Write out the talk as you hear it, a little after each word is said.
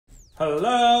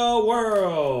Hello,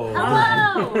 world!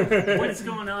 Hello! What's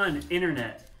going on,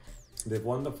 internet? The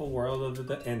wonderful world of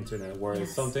the internet, where if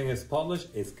something is published,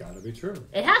 it's got to be true.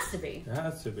 It has to be. It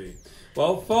has to be.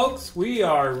 Well, folks, we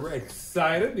are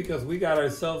excited because we got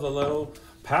ourselves a little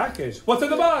package. What's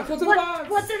in the box? What's in the box?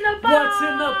 What's in the box? What's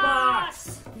in the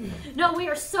box? No, we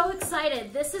are so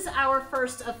excited. This is our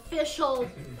first official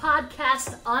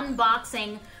podcast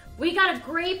unboxing. We got a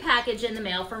great package in the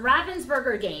mail from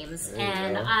Ravensburger Games,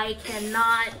 and I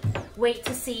cannot wait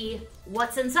to see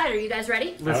what's inside. Are you guys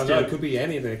ready? I don't know. It could be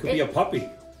anything. It could be a puppy.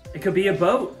 It could be a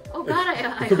boat. Oh God,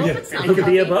 I hope it's not. It could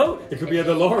be a boat. It could be a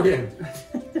DeLorean.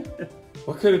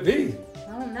 What could it be?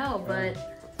 I don't know, but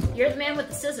you're the man with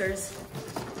the scissors.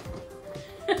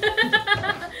 Alright,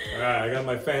 I got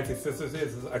my fancy scissors here.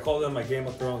 I call them my Game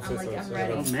of Thrones scissors. I'm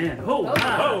ready. Oh man. Ho,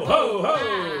 ho, ho,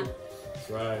 ho! That's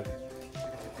right.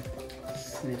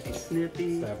 Snippy,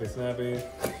 snippy. Snappy, snappy.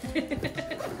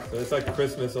 So it's like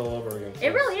Christmas all over again.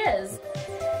 It really is.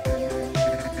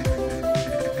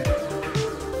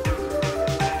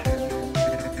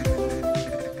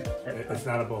 It's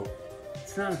not a boat.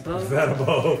 It's not a boat. It's not a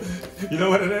boat. You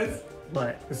know what it is?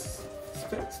 What?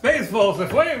 Spaceballs the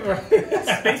flavor.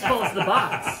 Spaceballs the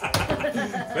box.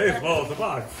 Spaceballs the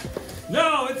box.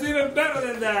 No, it's even better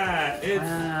than that. It's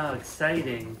wow,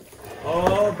 exciting.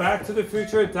 Oh, Back to the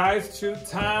Future Dice True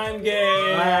Time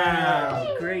game.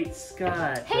 Wow, great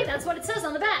Scott. Hey, that's what it says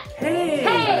on the back. Hey.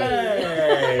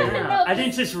 Hey. Wow. I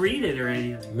didn't just read it or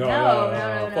anything.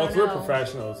 No. Folks, we're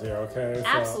professionals here, okay? So.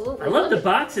 Absolutely. I love the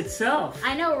box itself.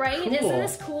 I know, right? Cool. Isn't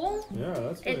this cool? Yeah,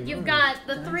 that's pretty You've nice. got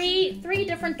the three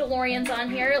different DeLoreans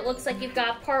on here. It looks like you've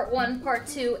got part 1, part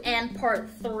 2, and part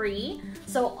 3.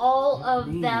 So all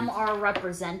of them are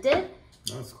represented.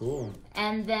 That's cool.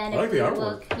 And then I like if we the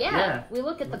artwork. look, we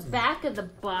look at the back of the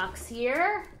box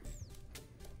here.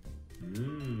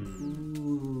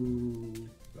 Ooh.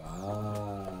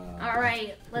 Ah. All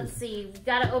right, let's see. We've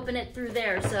got to open it through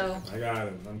there. So I got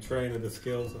it. I'm trained in the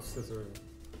skills of scissors.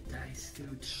 Dice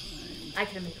through time. I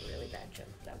could have made a really bad joke.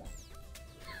 That one.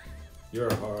 You're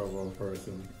a horrible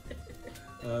person.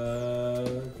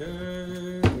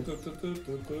 Okay.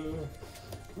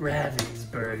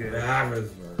 Ravensburger.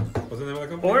 Ravensburger. What's the name of the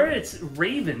company? Or it's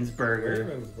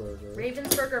Ravensburger.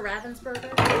 Ravensburger. Ravensburger.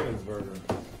 Ravensburger.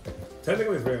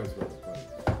 Technically it's Ravensburger.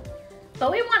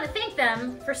 But we want to thank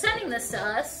them for sending this to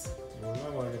us. Well, I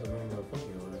want to get the name of the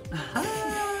company right.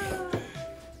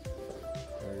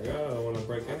 There you go. I don't want to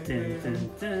break anything.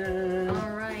 Dun, dun, dun.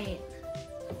 All right.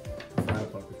 It's not a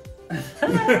puppy.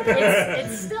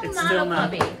 It's still not a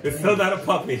puppy. It's still not a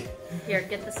puppy. Here,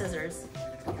 get the scissors.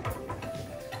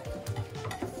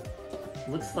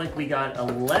 Looks like we got a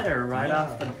letter right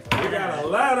off the bat. We got a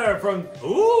letter from,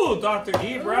 Dr.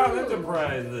 E. Brown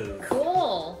Enterprises.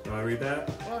 Cool. You want to read that?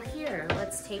 Well, here,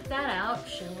 let's take that out,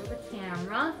 show the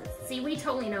camera. See, we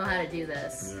totally know how to do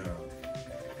this. Yeah.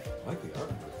 I like the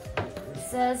artwork. It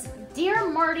says, Dear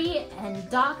Marty and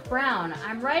Doc Brown,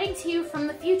 I'm writing to you from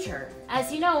the future.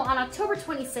 As you know, on October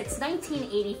 26,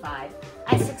 1985,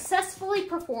 I successfully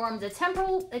performed a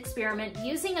temporal experiment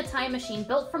using a time machine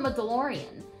built from a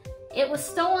DeLorean. It was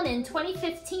stolen in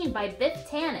 2015 by Biff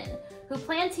Tannen, who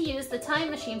planned to use the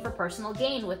time machine for personal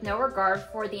gain with no regard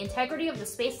for the integrity of the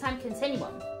space-time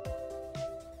continuum.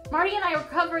 Marty and I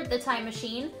recovered the time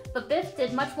machine, but Biff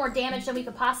did much more damage than we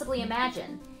could possibly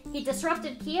imagine. He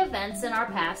disrupted key events in our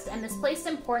past and misplaced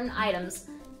important items,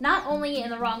 not only in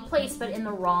the wrong place, but in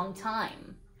the wrong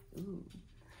time. Ooh.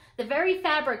 The very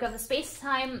fabric of the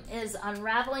space-time is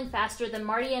unraveling faster than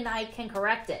Marty and I can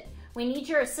correct it. We need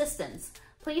your assistance.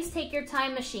 Please take your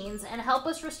time machines and help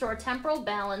us restore temporal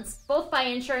balance, both by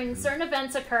ensuring certain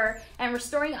events occur and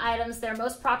restoring items their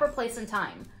most proper place and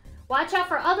time. Watch out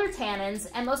for other Tannins,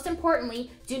 and most importantly,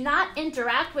 do not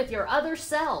interact with your other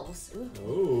selves.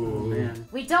 Ooh. Man,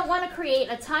 We don't want to create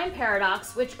a time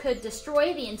paradox which could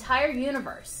destroy the entire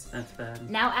universe. that's bad.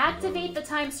 Now activate the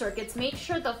time circuits, make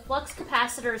sure the flux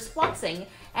capacitor is fluxing,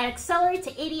 and accelerate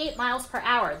to 88 miles per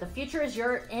hour. The future is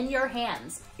in your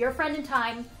hands. Your friend in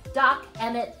time, Doc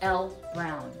Emmett L.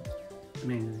 Brown.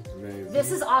 Amazing. Amazing.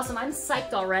 This is awesome. I'm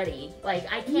psyched already.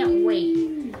 Like, I can't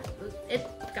wait. It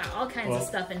got all kinds of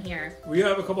stuff in here. We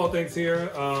have a couple of things here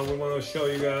we want to show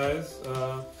you guys.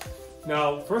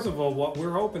 Now, first of all, what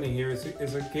we're opening here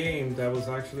is a game that was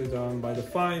actually done by the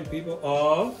fine people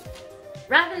of...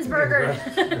 Ravensburger.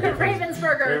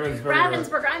 Ravensburger.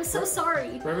 Ravensburger. I'm so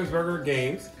sorry. Ravensburger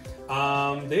Games.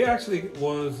 They actually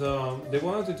was, they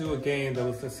wanted to do a game that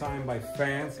was designed by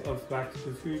fans of Back to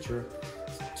the Future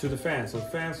to the fans. So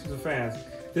fans to the fans.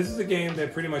 This is a game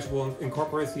that pretty much will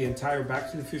incorporate the entire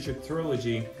Back to the Future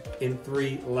trilogy in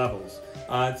 3 levels.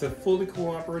 It's a fully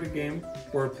cooperative game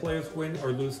where players win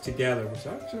or lose together, which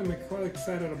actually I'm quite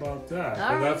excited about that.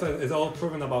 All right. It's all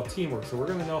proven about teamwork, so we're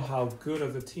going to know how good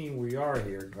of a team we are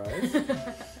here, guys.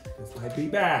 This might be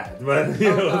bad, but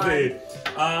you'll see.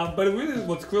 But really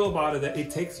what's cool about it, that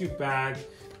it takes you back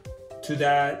to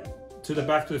the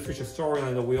Back to the Future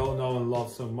storyline that we all know and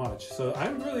love so much. So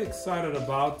I'm really excited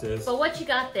about this. But what you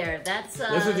got there? This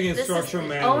is the instruction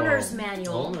manual. Owner's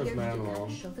manual. Owner's manual.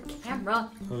 Show the camera.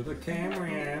 Show the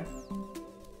camera.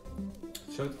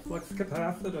 Show the flux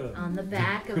capacitor. On the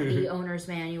back of the owner's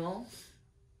manual.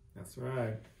 That's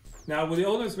right. Now, with the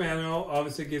owner's manual,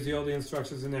 obviously it gives you all the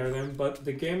instructions and everything, but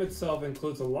the game itself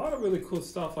includes a lot of really cool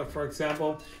stuff. Like, for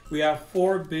example, we have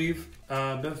 4 beef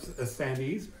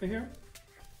standees right here.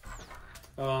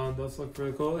 Those look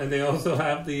pretty cool. And they also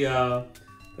have the, oh,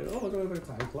 look at the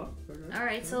time clock. All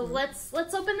right, so let's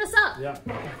open this up. Yeah.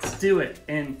 Let's do it.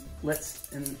 And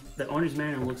the owner's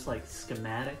manual looks like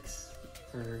schematics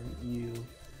for you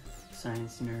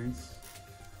science nerds.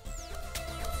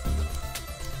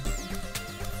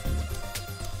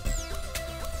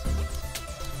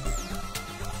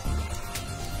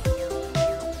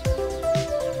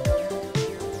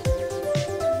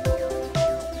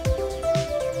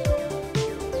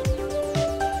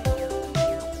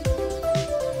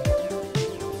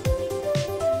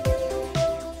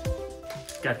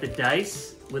 Got the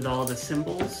dice with all the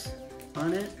symbols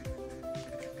on it.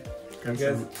 Got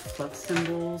some flux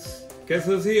symbols. Guess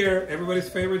who's here? Everybody's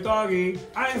favorite doggy,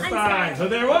 Einstein. So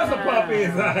there was a puppy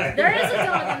inside. There is a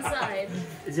dog inside.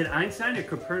 Is it Einstein or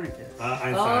Copernicus?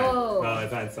 Einstein. Oh. No,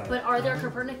 it's Einstein. But are there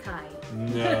Copernici?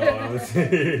 No,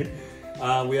 honestly.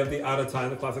 We have the out of time,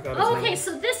 the classic out of time. Okay,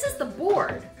 so this is the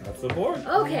board. That's the board.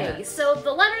 Okay, Yeah. so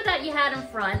the letter that you had in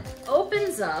front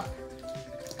opens up.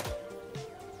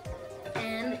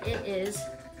 And it is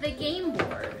the game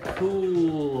board.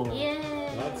 Cool. Yay.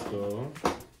 That's cool.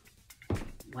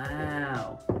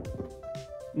 Wow.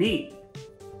 Neat.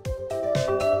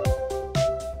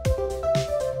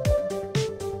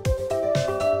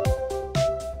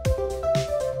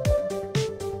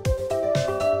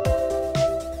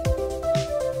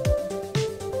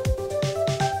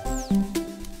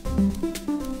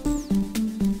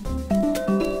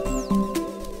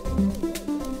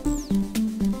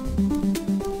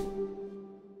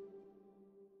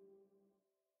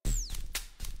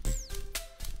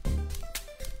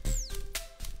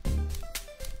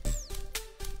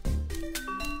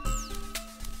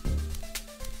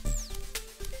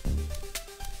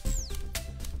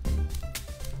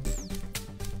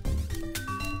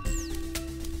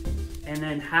 And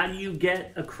then how do you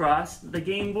get across the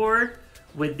game board?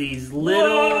 With these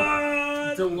little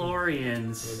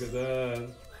DeLoreans. Look at that.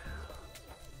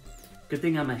 Good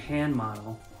thing I'm a hand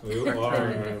model. You are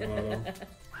a hand model.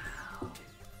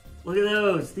 Look at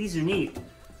those. These are neat.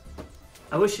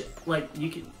 I wish like you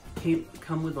could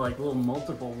come with like little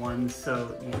multiple ones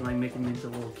so you can like make them into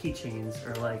little keychains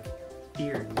or like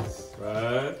earrings.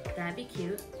 Right? That'd be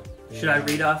cute. Should I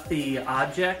read off the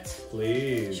object?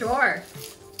 Please. Sure.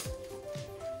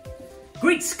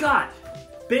 Great Scott!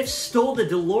 Biff stole the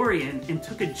DeLorean and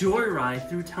took a joyride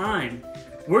through time.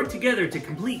 Work together to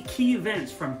complete key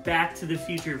events from Back to the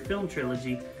Future film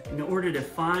trilogy in order to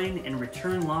find and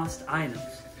return lost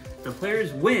items. The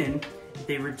players win if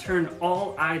they return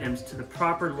all items to the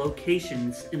proper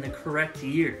locations in the correct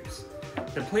years.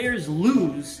 The players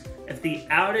lose if the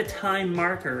out-of-time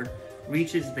marker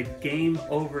reaches the game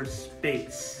over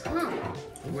space.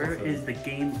 Where is the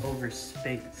game over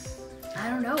space? I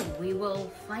don't know. We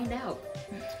will find out.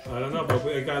 I don't know, but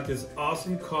we got these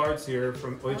awesome cards here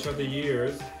from each of the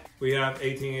years. We have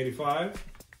 1885.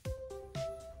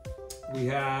 We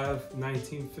have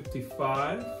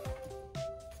 1955.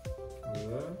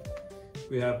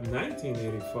 We have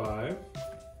 1985.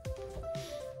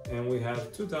 And we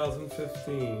have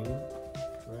 2015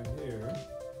 right here.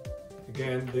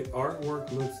 Again, the artwork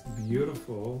looks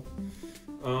beautiful.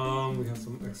 We have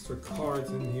some extra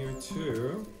cards in here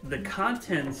too. The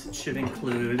contents should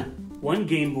include 1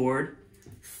 game board,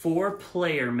 4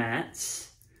 player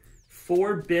mats,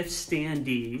 4 Biff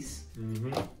standees,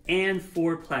 and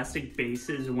 4 plastic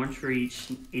bases, 1 for each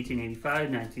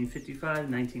 1885, 1955,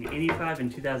 1985,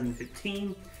 and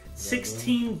 2015,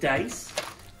 16 dice,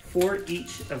 4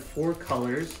 each of 4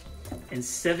 colors, and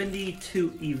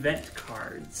 72 event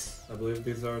cards. I believe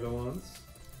these are the ones.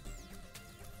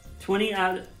 20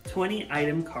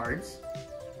 item cards,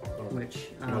 which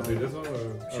See this one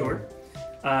or? sure.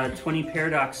 20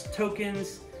 paradox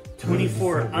tokens,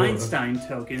 24 Einstein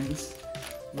tokens,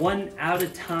 1 out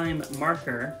of time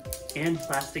marker, and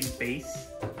plastic base.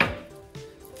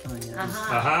 Oh, yeah.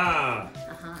 Aha!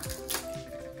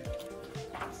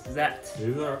 That.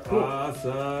 These are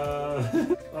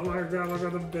awesome. Oh my god,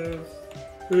 look at this.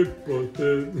 We're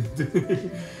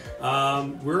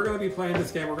going to be playing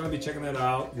this game. We're going to be checking it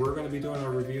out. We're going to be doing a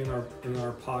review in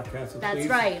our podcast. So That's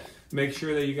right. Make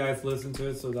sure that you guys listen to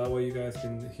it so that way you guys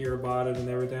can hear about it and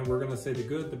everything. We're going to say the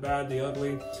good, the bad, the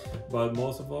ugly. But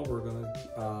most of all, we're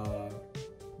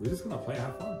just going to play and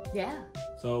have fun. Yeah.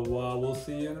 So we'll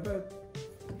see you in a bit.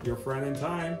 Your friend in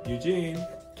time, Eugene.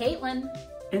 Caitlin.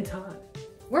 And Todd.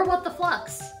 We're What the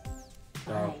Flux.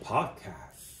 Our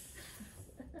podcast.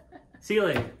 See you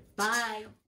later. Bye.